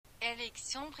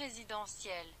l'élection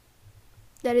présidentielle.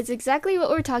 That is exactly what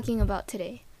we're talking about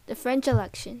today, the French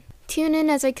election. Tune in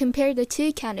as I compare the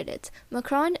two candidates,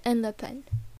 Macron and Le Pen.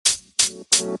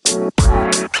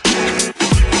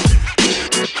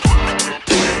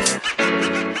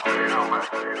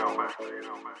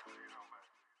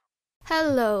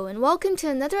 Hello, and welcome to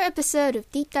another episode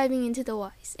of Deep Diving into the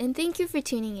Whys, and thank you for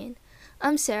tuning in.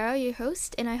 I'm Sarah, your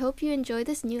host, and I hope you enjoy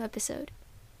this new episode.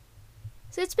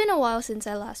 So it's been a while since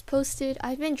I last posted.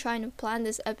 I've been trying to plan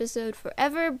this episode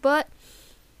forever, but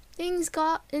things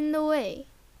got in the way.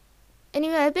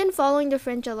 Anyway, I've been following the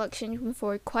French election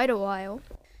for quite a while.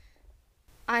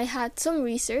 I had some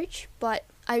research, but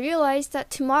I realized that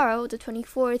tomorrow, the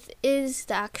 24th, is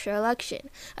the actual election.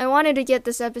 I wanted to get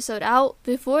this episode out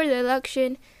before the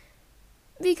election,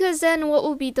 because then what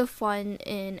will be the fun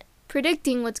in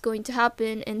predicting what's going to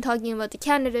happen and talking about the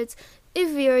candidates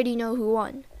if we already know who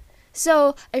won.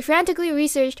 So I frantically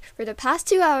researched for the past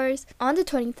 2 hours on the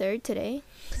 23rd today,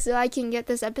 so I can get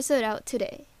this episode out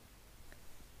today.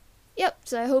 Yep,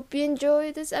 so I hope you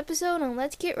enjoy this episode, and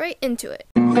let's get right into it.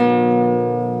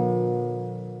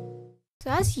 So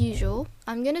as usual,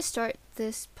 I'm going to start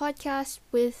this podcast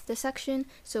with the section,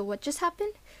 So What Just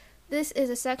Happened? This is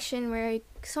a section where I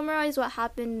summarize what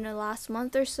happened in the last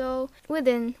month or so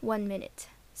within 1 minute.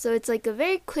 So it's like a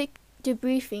very quick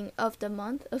debriefing of the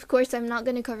month. Of course, I'm not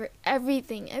going to cover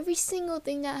everything, every single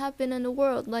thing that happened in the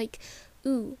world, like,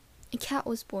 a cat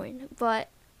was born. But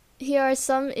here are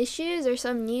some issues or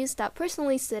some news that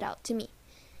personally stood out to me.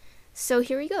 So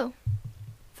here we go.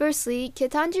 Firstly,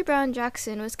 Ketanji Brown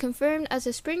Jackson was confirmed as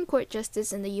a Supreme Court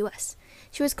Justice in the U.S.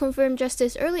 She was confirmed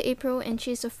Justice early April, and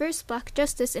she is the first Black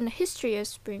Justice in the history of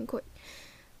Supreme Court.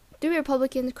 3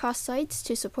 Republicans crossed sides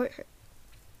to support her,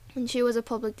 and she was a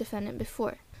public defendant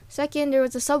before. Second, there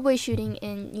was a subway shooting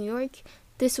in New York.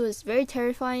 This was very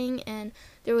terrifying, and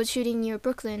there was shooting near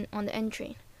Brooklyn on the N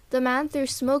train. The man threw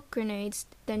smoke grenades,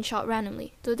 then shot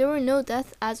randomly. Though there were no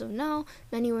deaths as of now,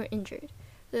 many were injured.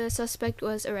 The suspect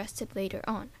was arrested later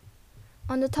on.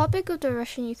 On the topic of the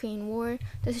Russian-Ukraine war,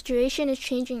 the situation is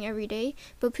changing every day,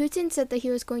 but Putin said that he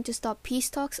was going to stop peace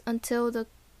talks until the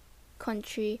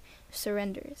country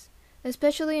surrenders.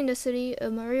 Especially in the city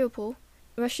of Mariupol,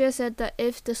 Russia said that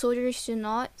if the soldiers do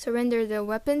not surrender their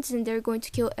weapons, then they're going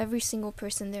to kill every single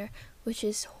person there, which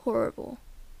is horrible.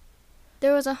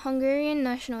 There was a Hungarian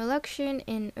national election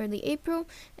in early April,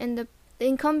 and the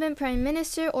incumbent Prime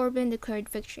Minister Orban declared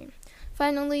victory.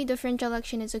 Finally, the French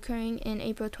election is occurring in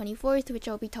April 24th, which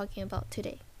I'll be talking about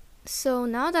today. So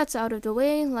now that's out of the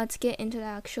way, let's get into the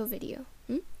actual video.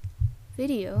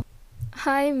 Video?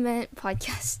 I meant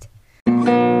podcast.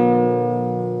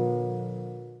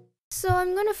 So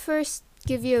I'm going to first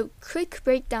give you a quick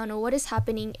breakdown of what is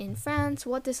happening in France,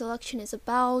 what this election is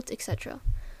about, etc.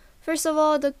 First of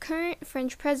all, the current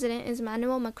French president is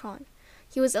Emmanuel Macron.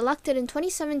 He was elected in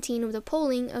 2017 with a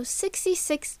polling of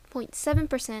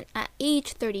 66.7% at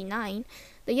age 39,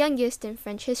 the youngest in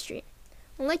French history.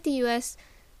 Unlike the US,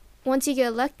 once you get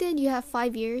elected, you have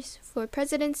 5 years for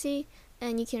presidency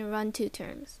and you can run 2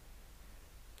 terms.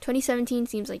 2017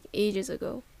 seems like ages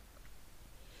ago.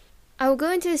 I will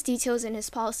go into his details and his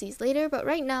policies later, but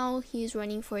right now he is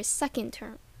running for his 2nd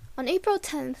term. On April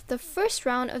 10th, the first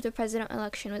round of the president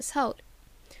election was held.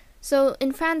 So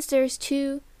in France, there's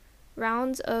 2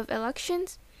 rounds of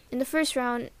elections. In the first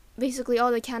round, basically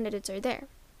all the candidates are there.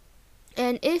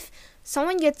 And if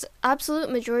someone gets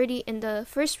absolute majority in the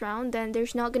first round, then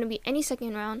there's not going to be any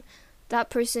second round.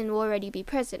 That person will already be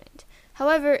president.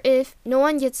 However, if no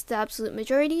one gets the absolute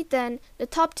majority, then the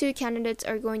top 2 candidates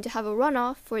are going to have a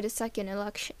runoff for the second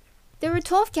election. There were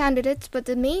 12 candidates, but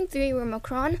the main 3 were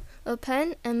Macron, Le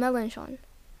Pen, and Mélenchon.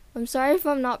 I'm sorry if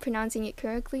I'm not pronouncing it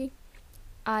correctly.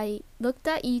 I looked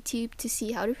at YouTube to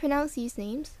see how to pronounce these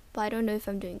names, but I don't know if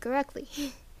I'm doing correctly.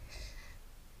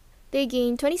 They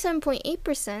gained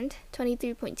 27.8%,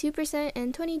 23.2%,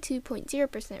 and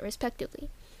 22.0% respectively.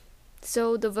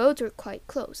 So the votes were quite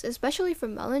close, especially for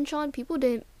Mélenchon. People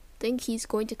didn't think he's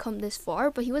going to come this far,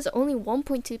 but he was only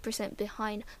 1.2%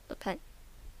 behind Le Pen.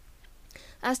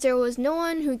 As there was no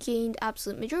one who gained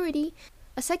absolute majority,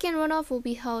 a second runoff will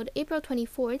be held April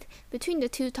 24th between the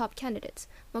 2 top candidates,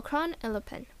 Macron and Le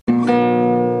Pen.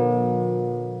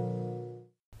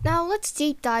 Now let's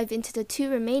deep dive into the 2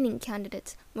 remaining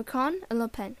candidates, Macron and Le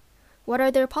Pen. What are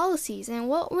their policies and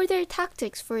what were their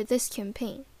tactics for this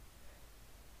campaign?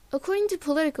 According to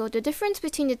Politico, the difference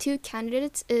between the 2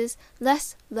 candidates is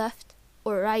less left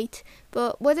or right,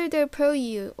 but whether they're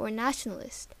pro-EU or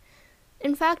nationalist.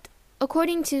 In fact,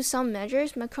 according to some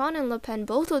measures, Macron and Le Pen,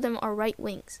 both of them are right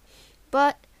wings,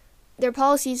 but their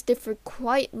policies differ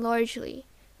quite largely.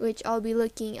 which I'll be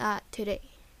looking at today.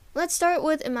 Let's start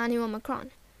with Emmanuel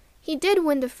Macron. He did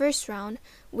win the first round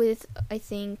with, I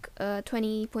think,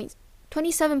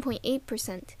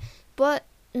 27.8%, but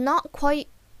not quite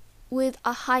with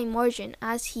a high margin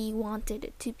as he wanted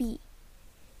it to be.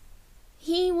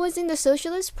 He was in the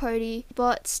Socialist Party,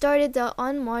 but started the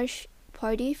En Marche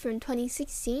party from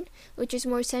 2016, which is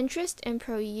more centrist and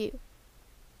pro-EU.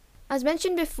 As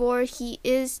mentioned before, he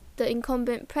is the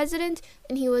incumbent president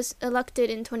and he was elected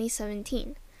in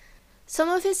 2017. Some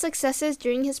of his successes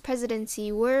during his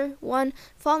presidency were 1.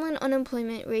 Fallen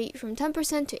unemployment rate from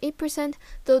 10% to 8%,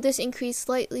 though this increased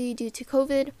slightly due to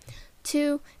COVID.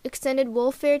 2. Extended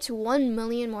welfare to 1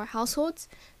 million more households.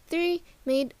 3.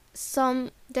 Made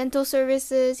some dental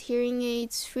services, hearing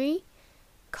aids free,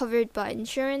 covered by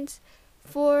insurance.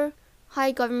 4.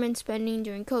 High government spending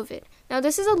during COVID. Now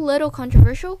this is a little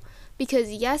controversial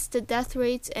because yes, the death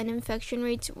rates and infection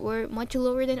rates were much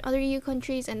lower than other EU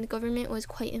countries and the government was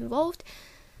quite involved.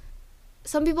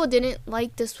 Some people didn't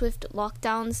like the swift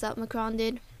lockdowns that Macron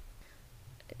did.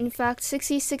 In fact,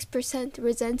 66%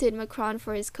 resented Macron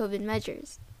for his COVID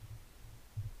measures.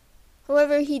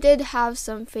 However, he did have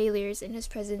some failures in his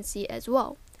presidency as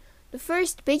well. The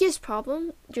first biggest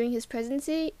problem during his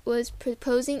presidency was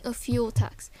proposing a fuel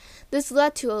tax. This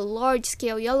led to a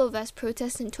large-scale Yellow Vest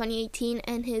protest in 2018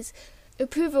 and his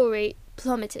approval rate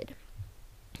plummeted.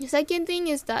 The second thing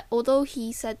is that although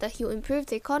he said that he will improve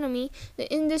the economy,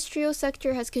 the industrial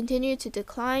sector has continued to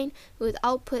decline with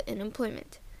output and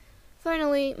employment.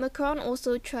 Finally, Macron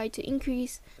also tried to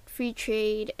increase free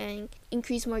trade and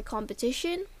increase more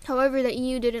competition. However, the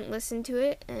EU didn't listen to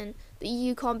it and the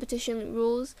EU competition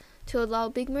rules to allow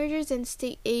big mergers and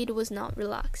state aid was not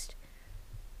relaxed.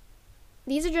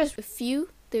 These are just a few.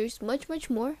 There's much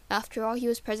more. After all, he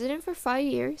was president for 5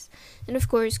 years. And of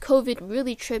course, COVID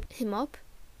really tripped him up.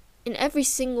 And every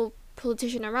single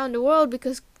politician around the world,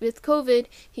 because with COVID,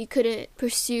 he couldn't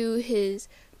pursue his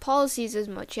policies as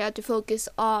much. He had to focus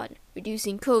on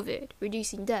reducing COVID,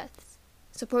 reducing deaths,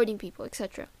 supporting people,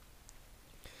 etc.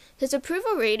 His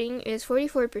approval rating is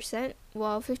 44%,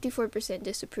 while 54%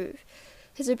 disapprove.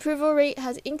 His approval rate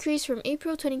has increased from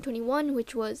April 2021,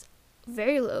 which was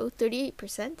very low,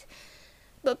 38%,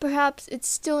 but perhaps it's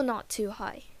still not too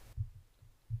high.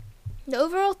 The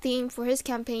overall theme for his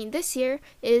campaign this year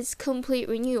is complete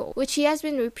renewal, which he has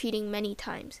been repeating many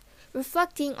times,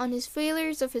 reflecting on his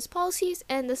failures of his policies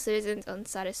and the citizens'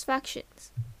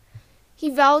 unsatisfactions. He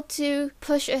vowed to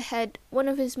push ahead one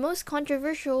of his most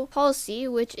controversial policy,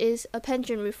 which is a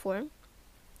pension reform.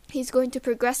 He's going to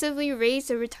progressively raise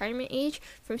the retirement age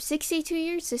from 62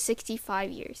 years to 65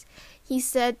 years. He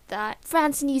said that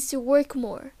France needs to work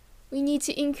more. We need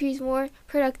to increase more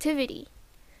productivity.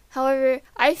 However,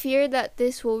 I fear that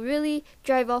this will really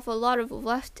drive off a lot of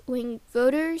left-wing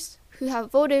voters who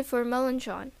have voted for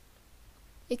Mélenchon.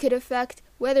 It could affect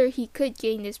whether he could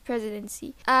gain this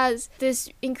presidency, as this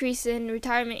increase in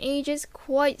retirement age is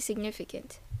quite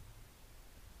significant.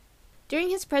 During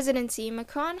his presidency,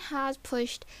 Macron has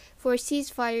pushed for a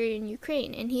ceasefire in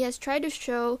Ukraine, and he has tried to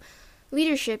show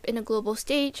leadership in a global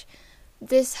stage.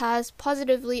 This has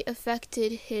positively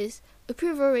affected his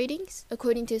approval ratings,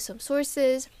 according to some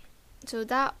sources. So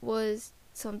that was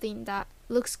something that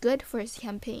looks good for his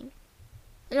campaign.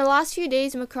 In the last few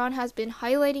days, Macron has been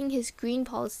highlighting his green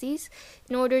policies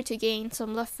in order to gain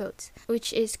some left votes,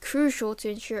 which is crucial to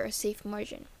ensure a safe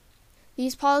margin.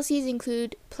 These policies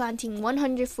include planting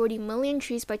 140 million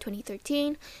trees by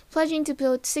 2013, pledging to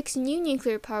build 6 new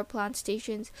nuclear power plant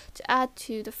stations to add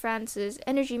to France's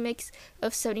energy mix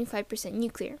of 75%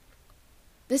 nuclear.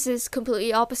 This is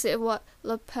completely opposite of what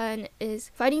Le Pen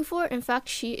is fighting for. In fact,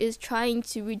 she is trying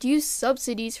to reduce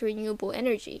subsidies for renewable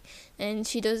energy, and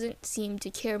she doesn't seem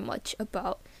to care much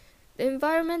about the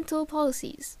environmental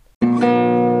policies.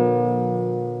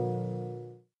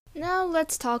 Now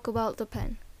let's talk about Le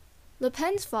Pen. Le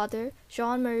Pen's father,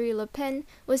 Jean-Marie Le Pen,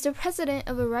 was the president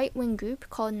of a right-wing group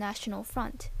called National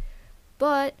Front.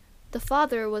 But the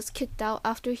father was kicked out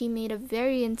after he made a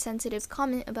very insensitive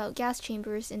comment about gas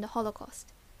chambers in the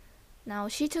Holocaust. Now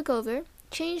she took over,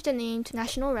 changed the name to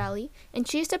National Rally, and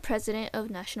she is the president of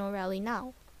National Rally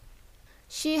now.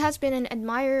 She has been an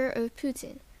admirer of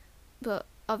Putin, but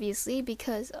obviously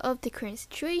because of the current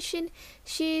situation,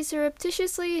 she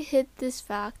surreptitiously hid this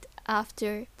fact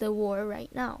after the war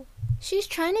right now. She's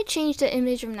trying to change the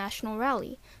image of National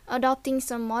Rally, adopting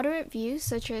some moderate views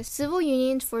such as civil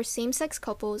unions for same-sex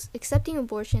couples, accepting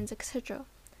abortions, etc.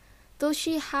 Though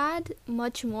she had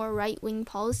much more right-wing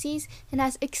policies and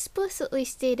has explicitly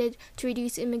stated to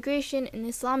reduce immigration and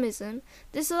Islamism,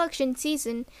 this election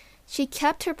season, she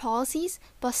kept her policies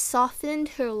but softened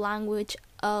her language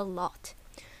a lot.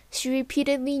 She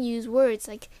repeatedly used words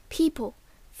like people,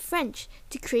 French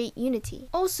to create unity.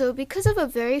 Also, because of a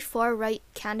very far-right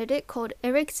candidate called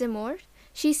Eric Zemmour,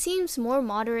 she seems more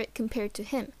moderate compared to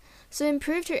him, so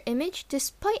improved her image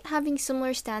despite having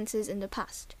similar stances in the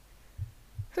past.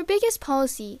 Her biggest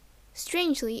policy,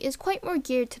 strangely, is quite more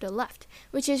geared to the left,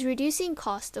 which is reducing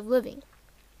cost of living.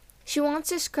 She wants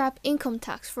to scrap income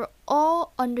tax for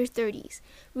all under 30s,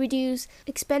 reduce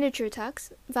expenditure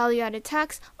tax, value-added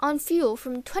tax on fuel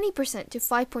from 20% to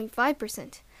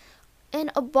 5.5%,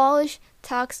 and abolish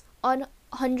tax on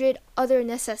 100 other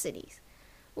necessities,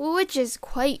 which is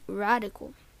quite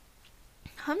radical.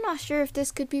 I'm not sure if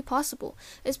this could be possible,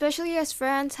 especially as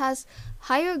France has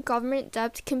higher government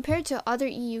debt compared to other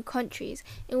EU countries,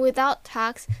 and without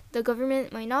tax, the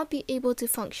government might not be able to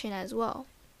function as well.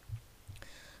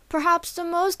 Perhaps the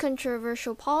most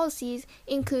controversial policies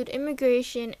include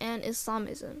immigration and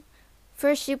Islamism.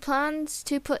 First, she plans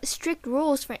to put strict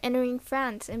rules for entering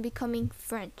France and becoming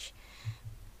French.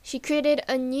 She created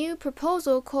a new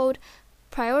proposal called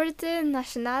Priorité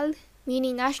Nationale,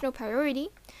 meaning national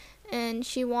priority, and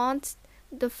she wants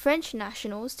the French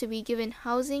nationals to be given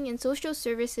housing and social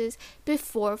services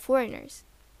before foreigners.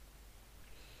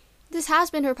 This has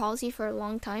been her policy for a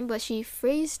long time, but she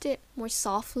phrased it more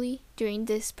softly during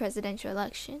this presidential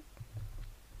election.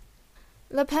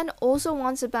 Le Pen also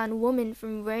wants to ban women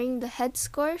from wearing the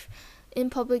headscarf in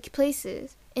public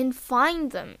places and fine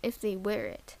them if they wear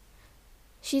it.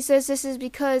 She says this is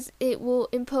because it will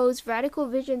impose radical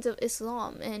visions of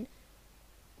Islam and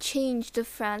change the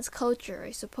France culture,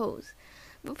 I suppose.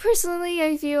 But personally,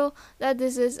 I feel that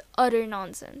this is utter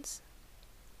nonsense.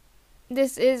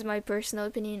 This is my personal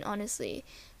opinion, honestly,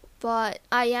 but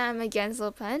I am against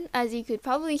Le Pen, as you could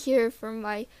probably hear from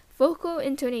my vocal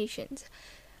intonations.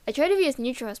 I try to be as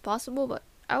neutral as possible, but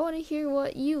I want to hear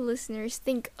what you listeners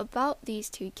think about these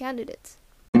two candidates.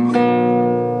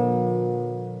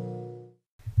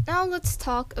 Now let's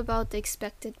talk about the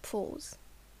expected polls.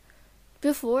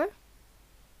 Before,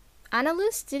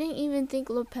 analysts didn't even think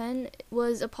Le Pen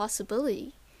was a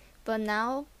possibility, but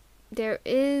now there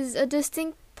is a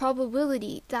distinct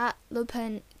probability that Le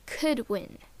Pen could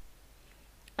win.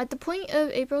 At the point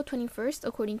of April 21st,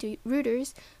 according to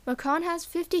Reuters, Macron has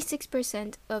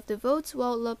 56% of the votes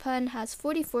while Le Pen has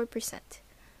 44%.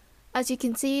 As you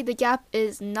can see, the gap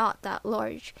is not that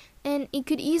large, and it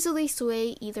could easily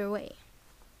sway either way.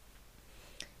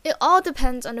 It all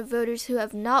depends on the voters who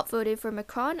have not voted for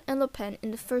Macron and Le Pen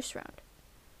in the first round.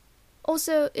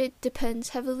 Also, it depends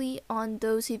heavily on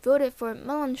those who voted for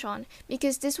Mélenchon,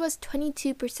 because this was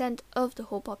 22% of the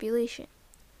whole population.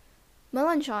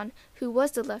 Mélenchon, who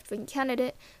was the left-wing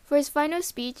candidate, for his final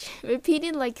speech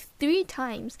repeated like 3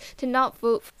 times to not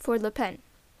vote for Le Pen.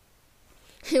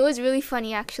 It was really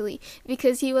funny actually,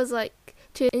 because he was like,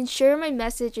 to ensure my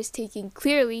message is taken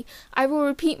clearly, I will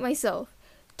repeat myself,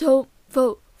 don't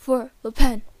vote for Le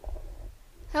Pen.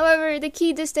 However, the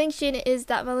key distinction is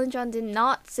that Mélenchon did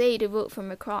not say to vote for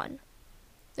Macron.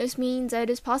 This means that it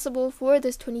is possible for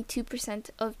this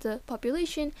 22% of the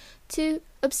population to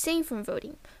abstain from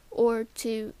voting, or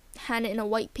to hand in a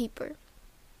white paper.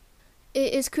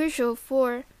 It is crucial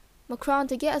for Macron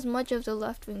to get as much of the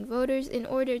left-wing voters in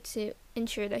order to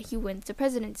ensure that he wins the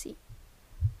presidency.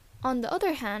 On the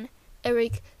other hand,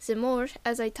 Eric Zemmour,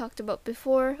 as I talked about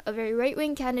before, a very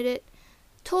right-wing candidate,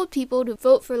 told people to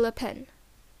vote for Le Pen.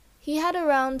 He had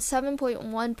around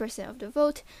 7.1% of the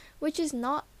vote, which is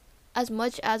not as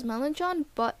much as Mélenchon,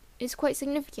 but is quite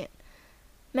significant.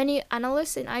 Many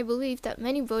analysts and I believe that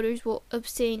many voters will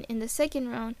abstain in the second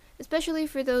round, especially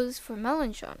for those for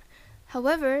Mélenchon.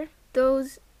 However,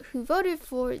 those who voted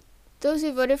for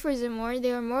Zemmour,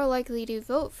 they are more likely to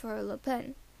vote for Le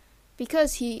Pen,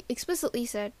 because he explicitly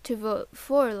said to vote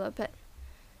for Le Pen.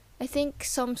 I think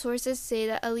some sources say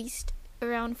that at least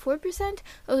around 4%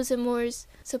 of Zemmour's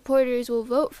supporters will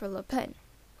vote for Le Pen.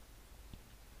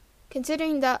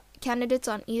 Considering that candidates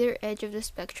on either edge of the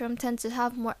spectrum tend to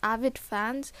have more avid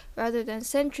fans rather than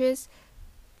centrists,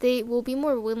 they will be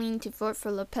more willing to vote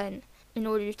for Le Pen in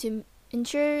order to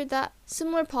ensure that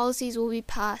similar policies will be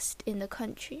passed in the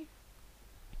country.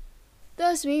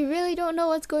 Thus, we really don't know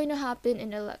what's going to happen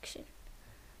in the election.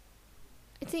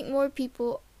 I think more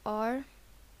people are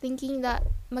thinking that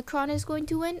Macron is going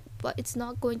to win, but it's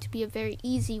not going to be a very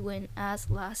easy win as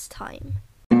last time.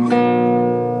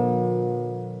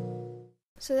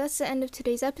 So that's the end of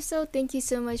today's episode. Thank you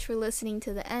so much for listening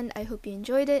to the end. I hope you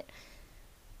enjoyed it.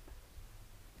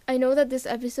 I know that this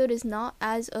episode is not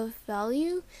as of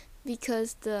value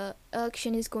because the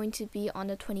election is going to be on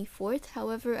the 24th.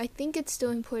 However, I think it's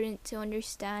still important to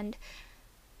understand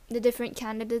the different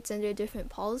candidates and their different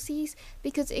policies,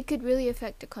 because it could really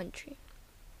affect the country.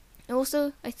 It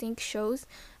also, I think, shows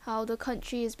how the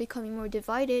country is becoming more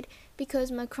divided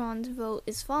because Macron's vote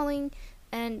is falling,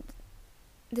 and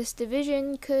this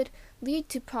division could lead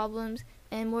to problems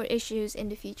and more issues in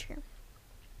the future.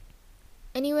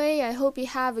 Anyway, I hope you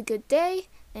have a good day,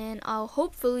 and I'll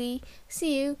hopefully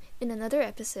see you in another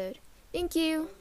episode. Thank you!